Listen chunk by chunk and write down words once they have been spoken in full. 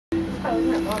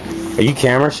Are you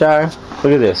camera shy?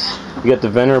 Look at this. You got the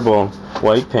venerable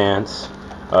white pants.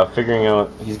 Figuring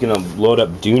out he's gonna load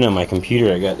up Dune on my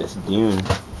computer. I got this Dune.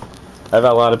 I've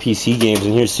got a lot of PC games,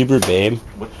 and here's Super Babe,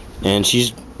 and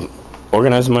she's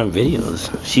organizing my videos.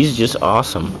 She's just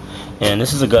awesome. And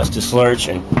this is Augustus Lurch,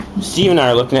 and Steve and I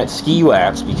are looking at ski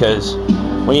wax because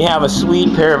when you have a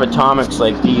sweet pair of atomics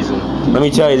like these, and let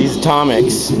me tell you, these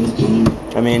atomics,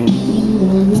 I mean,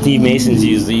 Steve Mason's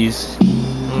used these.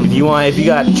 If you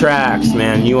got tracks,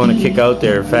 man, you want to kick out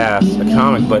there fast,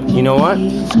 atomic, but you know what?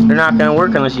 They're not gonna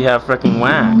work unless you have freaking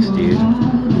wax, dude.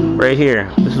 Right here,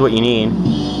 this is what you need.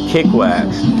 Kick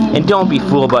wax. And don't be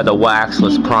fooled by the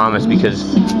waxless promise, because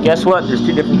guess what? There's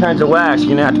two different kinds of wax.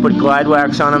 You're gonna have to put glide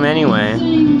wax on them anyway.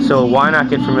 So why not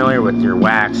get familiar with your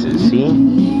waxes? See?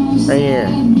 Right here.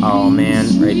 Oh man,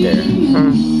 right there.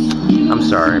 I'm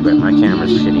sorry, but my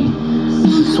camera's shitty.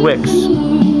 Swix.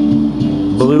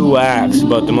 Blue wax,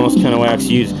 about the most kind of wax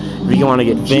used. If you want to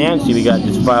get fancy, we got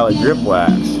this violet drip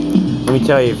wax. Let me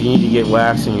tell you, if you need to get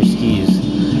wax in your skis.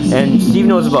 And Steve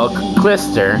knows about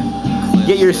Clister.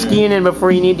 Get your skiing in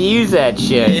before you need to use that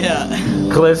shit. Yeah.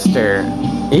 Clister.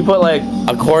 He put like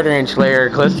a 1/4-inch layer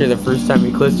of Clister the first time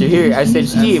he clistered. Here, I said,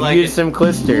 Steve, like use some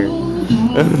Clister.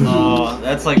 Oh,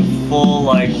 that's like full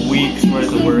weeks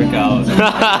worth of workout.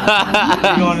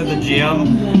 You're going to the gym.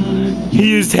 He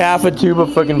used half a tube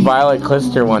of fucking violet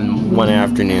Clister one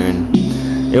afternoon.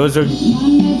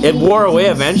 It wore away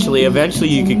eventually. Eventually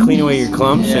you could clean away your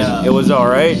clumps, and it was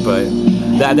alright, but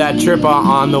that trip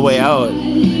on the way out.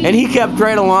 And he kept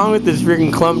right along with this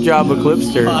freaking clump job of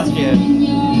Clipster.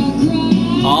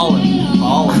 Holland.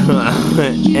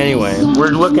 Anyway, we're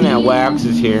looking at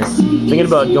waxes here. Thinking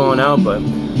about going out, but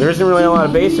there isn't really a lot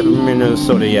of base in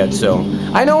Minnesota yet, so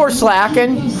I know we're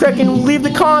slacking. Frickin' leave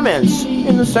the comments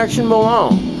in the section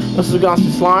below. This is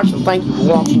Augustus Lurch, and thank you for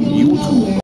watching YouTube.